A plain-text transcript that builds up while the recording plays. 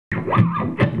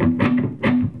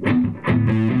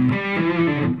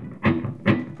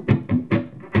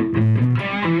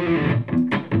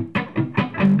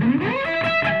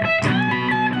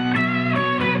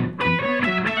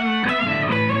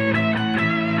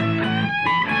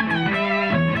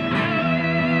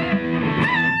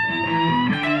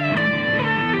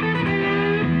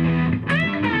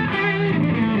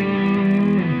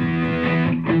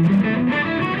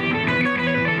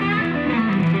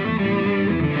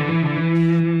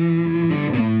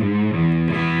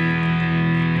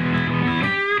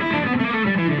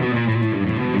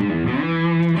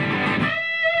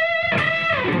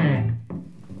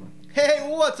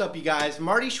up, you guys?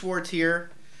 Marty Schwartz here.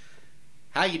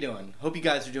 How you doing? Hope you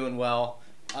guys are doing well.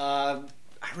 I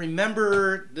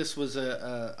remember this was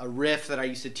a riff that I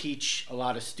used to teach a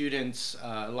lot of students,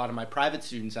 a lot of my private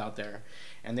students out there,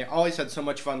 and they always had so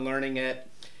much fun learning it.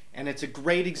 And it's a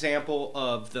great example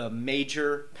of the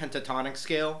major pentatonic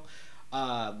scale,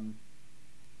 and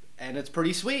it's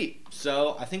pretty sweet.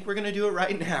 So I think we're gonna do it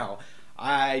right now.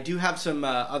 I do have some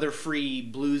other free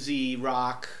bluesy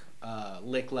rock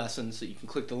lick lessons that you can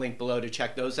click the link below to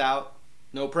check those out.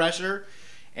 No pressure.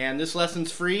 And this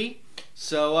lesson's free,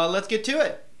 so let's get to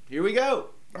it. Here we go.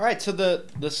 All right, so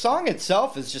the song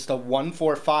itself is just a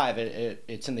 1-4-5.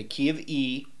 It's in the key of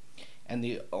E, and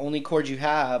the only chords you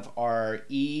have are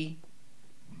E,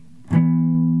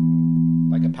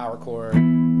 like a power chord,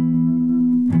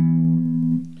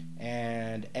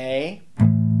 and A,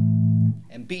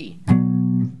 and B.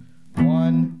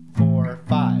 1, 4,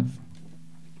 5.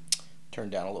 Turn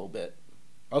down a little bit.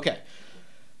 Okay.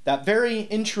 That very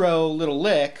intro little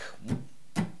lick,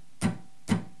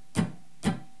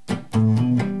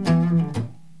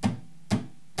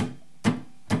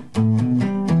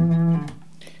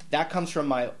 that comes from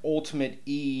my ultimate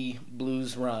E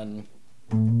blues run.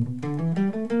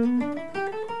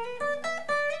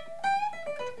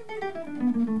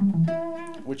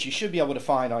 Which you should be able to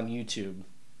find on YouTube.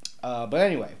 But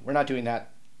anyway, we're not doing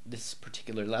that this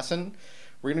particular lesson.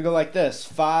 We're going to go like this,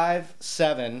 5,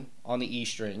 7 on the E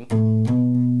string.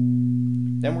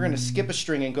 Then we're going to skip a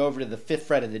string and go over to the 5th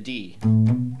fret of the D.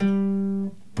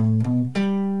 And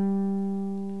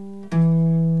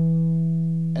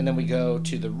then we go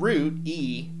to the root,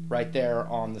 E, right there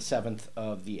on the 7th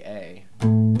of the A.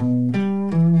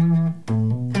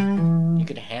 You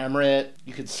could hammer it,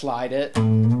 you could slide it.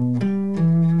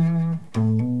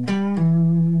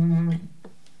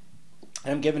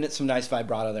 And I'm giving it some nice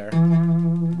vibrato there.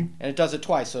 And it does it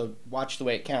twice, so watch the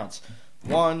way it counts.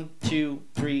 1, 2,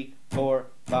 3, 4,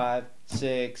 5,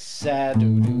 6,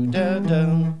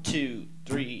 7, 2,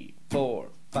 3, 4,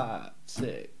 5,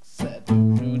 6,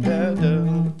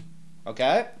 7,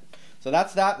 okay? So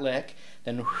that's that lick.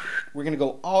 Then we're going to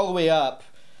go all the way up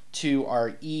to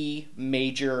our E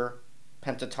major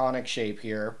pentatonic shape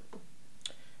here.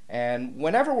 And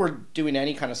whenever we're doing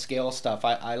any kind of scale stuff,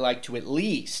 I like to at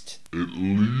least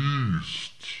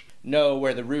know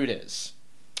where the root is,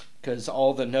 because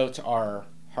all the notes are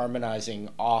harmonizing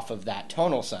off of that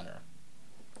tonal center.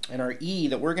 And our E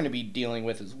that we're going to be dealing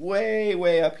with is way,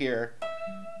 way up here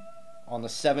on the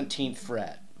 17th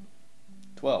fret.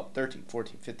 12, 13,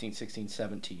 14, 15, 16,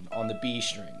 17 on the B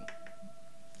string.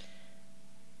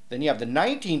 Then you have the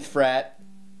 19th fret,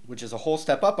 which is a whole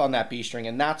step up on that B string,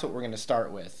 and that's what we're going to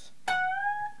start with.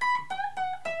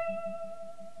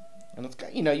 And it's,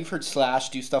 you know, you've heard Slash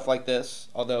do stuff like this,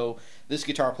 although this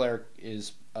guitar player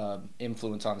is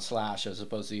influence on Slash as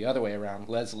opposed to the other way around,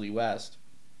 Leslie West.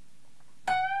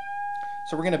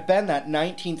 So we're going to bend that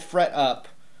 19th fret up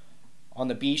on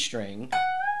the B string.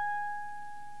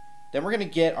 Then we're going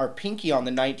to get our pinky on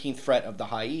the 19th fret of the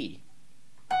high E.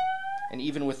 And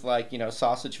even with, like, you know,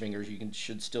 sausage fingers, you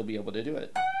should still be able to do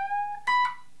it.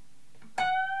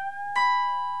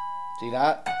 See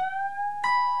that?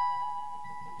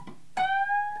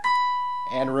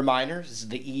 And a reminder, this is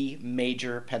the E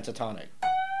major pentatonic.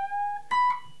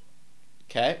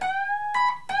 Okay?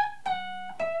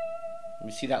 Let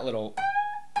me see that little...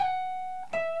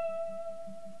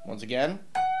 Once again.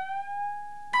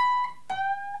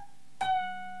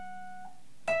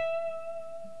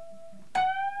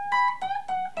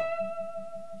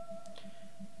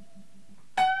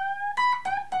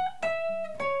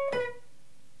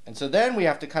 And so then we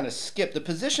have to kind of skip. The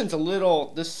position's a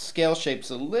little, this scale shape's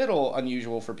a little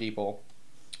unusual for people.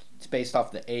 It's based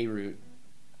off the A root.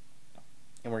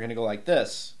 And we're going to go like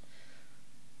this.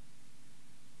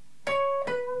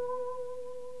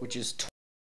 Which is...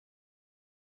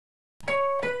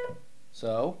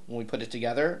 So, when we put it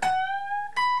together...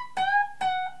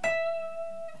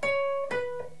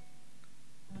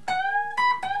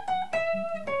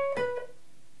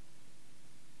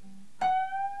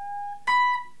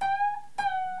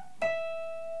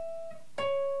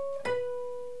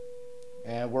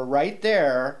 And we're right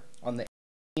there on the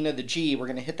 18 of the G. We're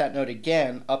going to hit that note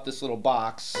again up this little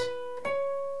box.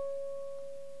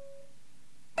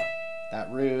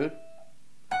 That root.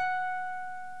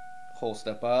 Whole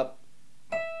step up.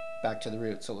 Back to the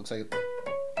root. So it looks like...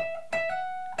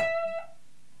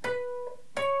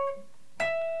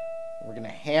 We're going to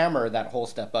hammer that whole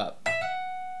step up.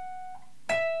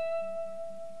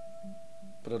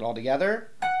 Put it all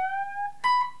together.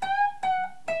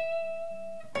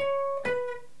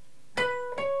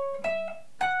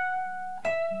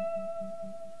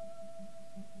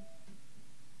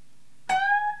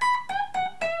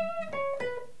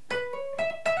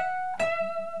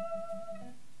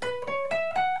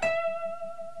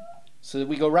 So that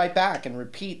we go right back and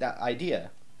repeat that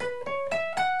idea.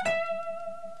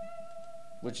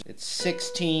 Which it's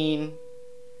 16,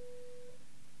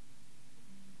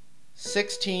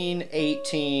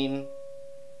 18,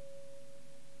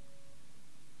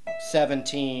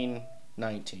 17,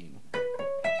 19.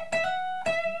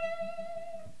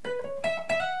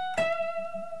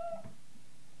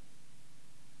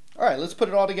 All right, let's put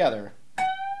it all together.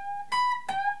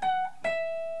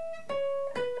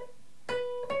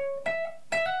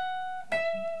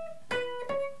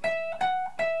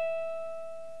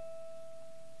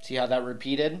 See how that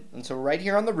repeated? And so right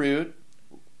here on the root,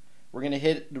 we're going to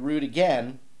hit the root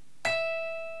again,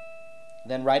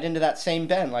 then right into that same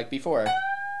bend like before.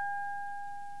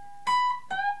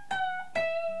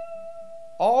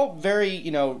 All very,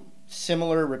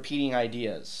 similar repeating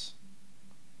ideas.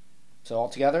 So all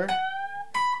together.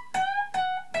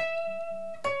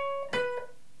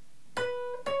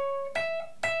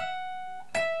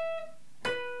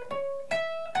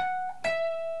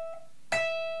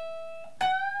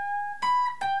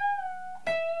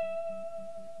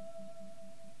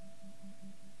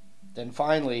 Then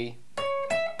finally,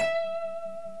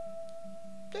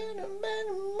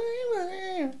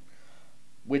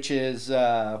 which is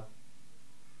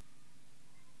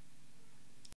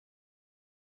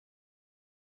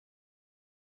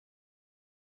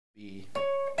be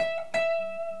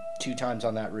 2 times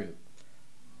on that root.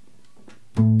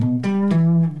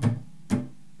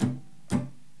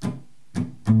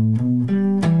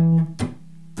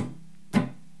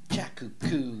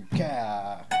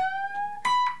 Chakukuka.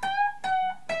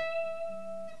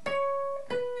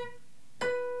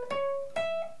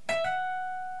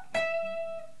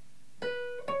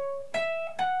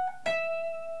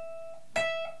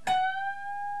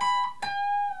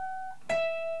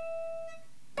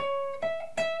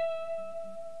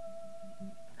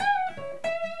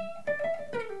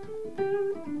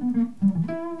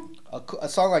 A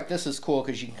song like this is cool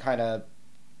because you can kind of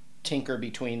tinker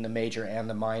between the major and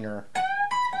the minor.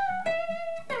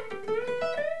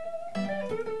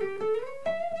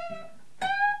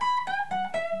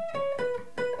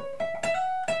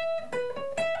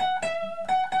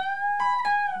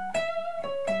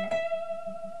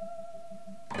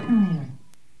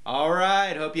 All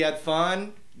right, hope you had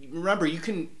fun. Remember, you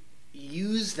can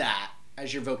use that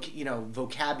as your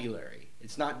vocabulary.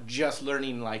 It's not just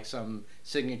learning like some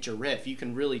signature riff. You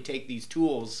can really take these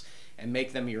tools and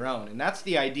make them your own. And that's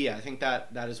the idea. I think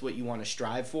that is what you want to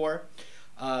strive for.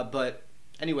 But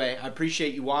anyway, I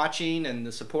appreciate you watching and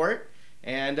the support.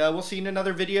 And we'll see you in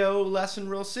another video lesson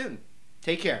real soon.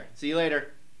 Take care. See you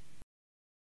later.